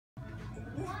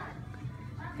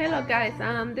Hello guys,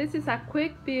 this is a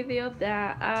quick video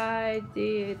that I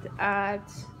did at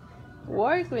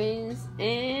Walgreens,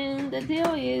 and the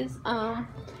deal is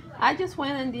I just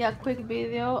went and did a quick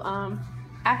video.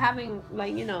 I haven't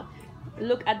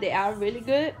look at the app really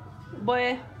good,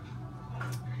 but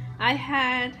I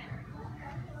had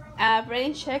a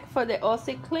rain check for the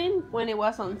Aussie Clean when it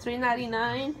was on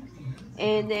 $3.99,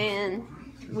 and then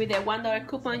with the $1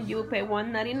 coupon you pay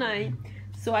 $1.99,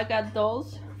 so I got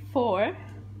those four.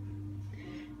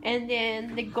 And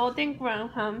then the golden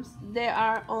grahams, they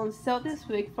are on sale this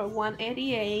week for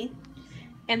 $1.88.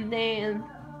 And then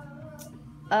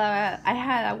I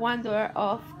had a $1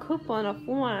 off coupon of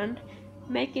one,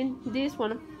 making this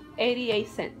one 88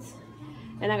 cents.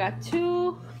 And I got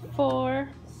 2, 4,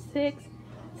 6,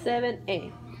 7,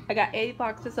 8. I got 8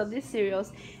 boxes of these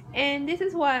cereals, and this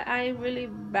is what I really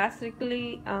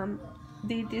basically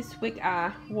did this week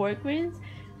at Walgreens.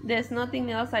 There's nothing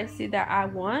else I see that I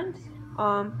want.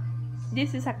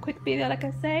 This is a quick video, like I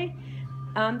say.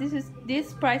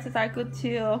 These prices are good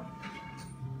till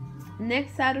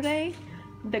next Saturday.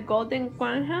 The golden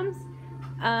grahams,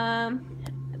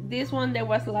 this one that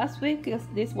was last week, because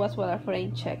this was what a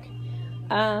rain check.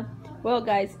 Well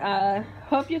guys,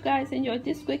 hope you guys enjoyed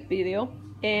this quick video,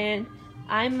 and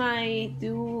I might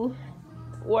do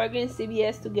Walgreens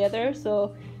CVS together,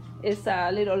 so it's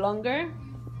a little longer.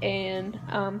 And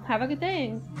have a good day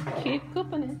and keep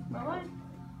couponing. Bye bye.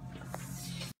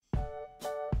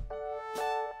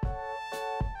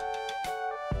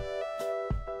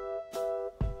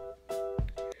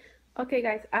 Okay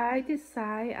guys, I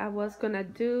decided I was gonna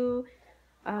do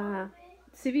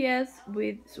CVS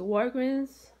with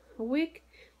Walgreens week,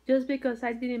 just because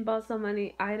I didn't buy so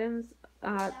many items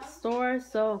at store,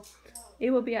 so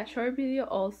it will be a short video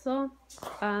also.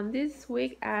 This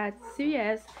week at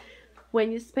CVS, when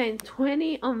you spend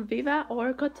 $20 on Viva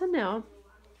or Cottonelle,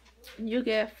 you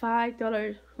get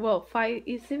 $5, well, 5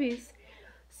 ECVs.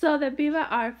 So the Viva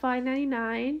are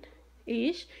 $5.99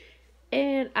 each,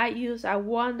 and I use a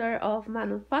 $1 of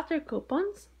manufacturer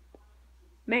coupons,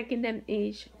 making them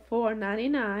each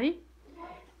 $4.99.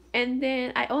 And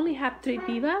then I only have 3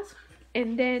 Vivas,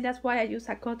 and then that's why I use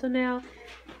a Cottonelle,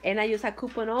 and I use a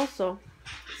coupon also.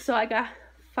 So I got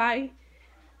 5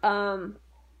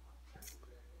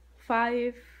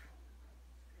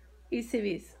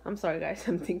 ECVs. I'm sorry guys,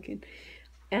 I'm thinking.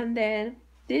 And then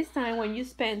this time when you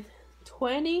spend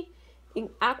 20 in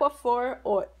Aquaphor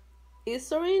or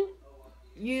Eucerin,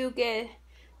 you get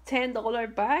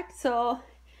 $10 back. So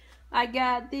I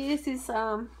got this is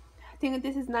I think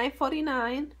this is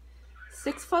 $9.49,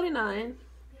 $6.49,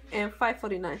 and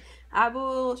 $5.49. I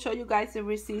will show you guys the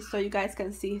receipt so you guys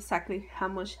can see exactly how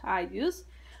much I use.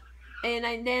 And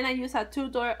then I use a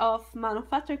 $2 off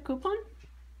manufacturer coupon.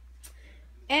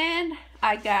 And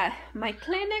I got my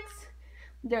clinics.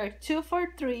 They're 2 for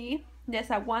 $3. There's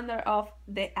a $1 off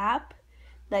the app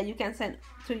that you can send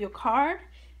to your card.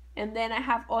 And then I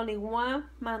have only one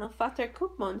manufacturer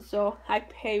coupon, so I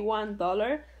pay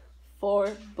 $1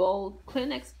 for both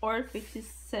clinics, or 50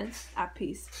 cents a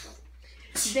piece.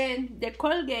 Then the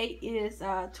Colgate is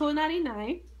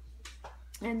 $2.99,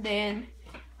 and then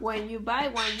when you buy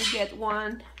one,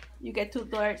 you get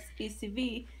 $2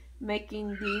 ECV,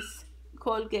 making this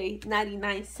Colgate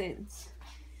 99 cents.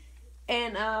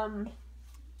 And I'm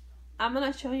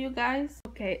gonna show you guys.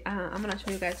 Okay, I'm gonna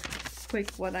show you guys quick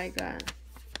what I got.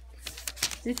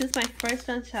 This is my first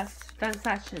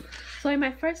transaction. So in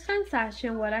my first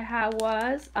transaction, what I had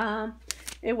was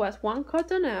it was 1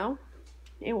 Cottonelle,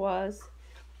 it was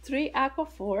 3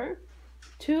 Aquaphor,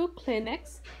 2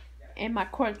 Kleenex, and my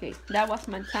Colgate. That was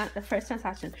my the first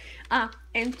transaction.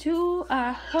 And 2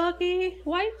 Huggy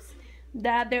wipes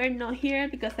that they're not here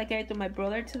because I gave it to my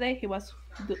brother today. He was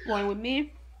going with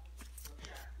me.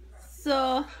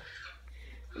 So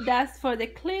that's for the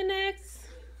Kleenex,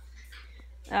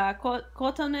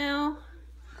 Cottonelle,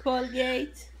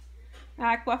 Colgate,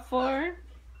 Aquaphor,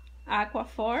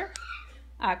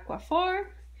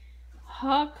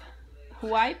 Hug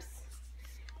wipes,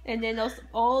 and then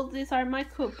all these are my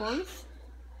coupons.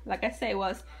 Like I say, it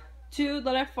was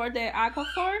 $2 for the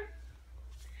Aquaphor,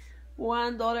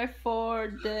 $1 for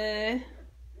the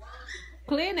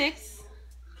Kleenex,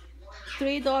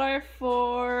 $3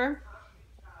 for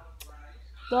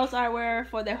those were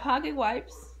for the Huggy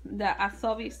wipes that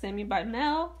Asobi sent me by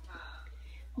mail.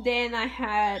 Then I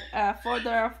had $4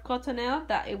 of Cottonelle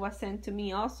that it was sent to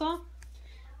me also.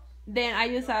 Then I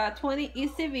used a 20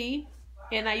 ECV,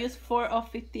 and I used 4 of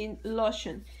 15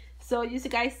 lotion. So you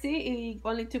guys see, it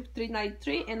only took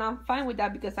 $3.93, and I'm fine with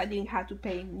that because I didn't have to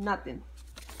pay nothing.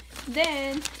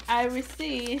 Then I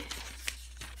received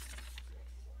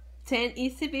 10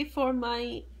 ECB for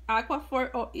my Aquaphor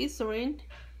or Eucerin,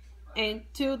 and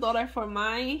 $2 for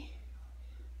my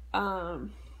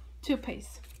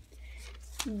toothpaste.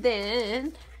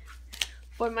 Then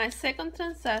for my second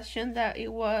transaction, that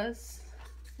it was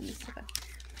the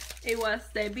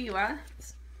Viva.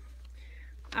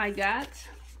 I got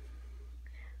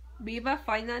Viva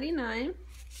 $5.99.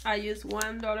 I used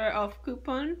 $1 of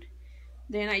coupon.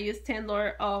 Then I used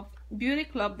 $10 of Beauty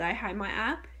Club that I had my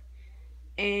app,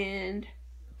 and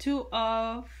 2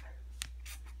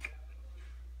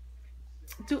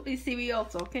 ECB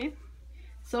also. Okay,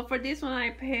 so for this one I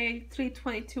paid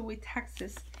 $3.22 with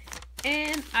taxes,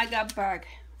 and I got back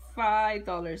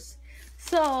 $5.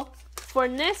 So for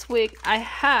next week I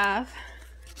have,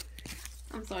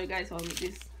 I'm sorry guys, hold me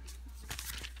this.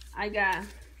 I got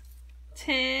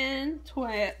 10,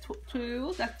 12,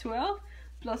 2, that's 12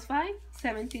 plus 5,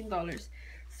 $17.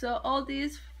 So all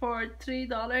this for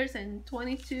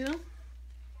 $3.22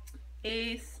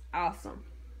 is awesome.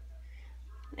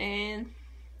 And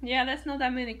yeah, there's not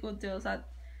that many good deals at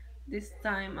this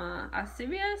time at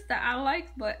CVS that I like,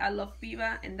 but I love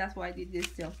Viva, and that's why I did this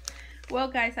deal. Well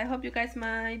guys, I hope you guys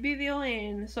my video,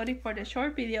 and sorry for the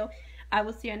short video. I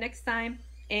will see you next time,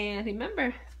 and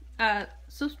remember,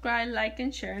 subscribe, like,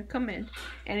 and share, and comment.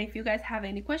 And if you guys have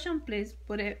any question, please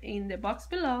put it in the box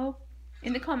below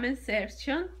in the comment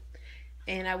section,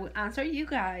 and I will answer you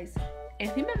guys.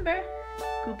 And remember,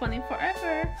 couponing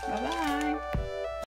forever. Bye bye.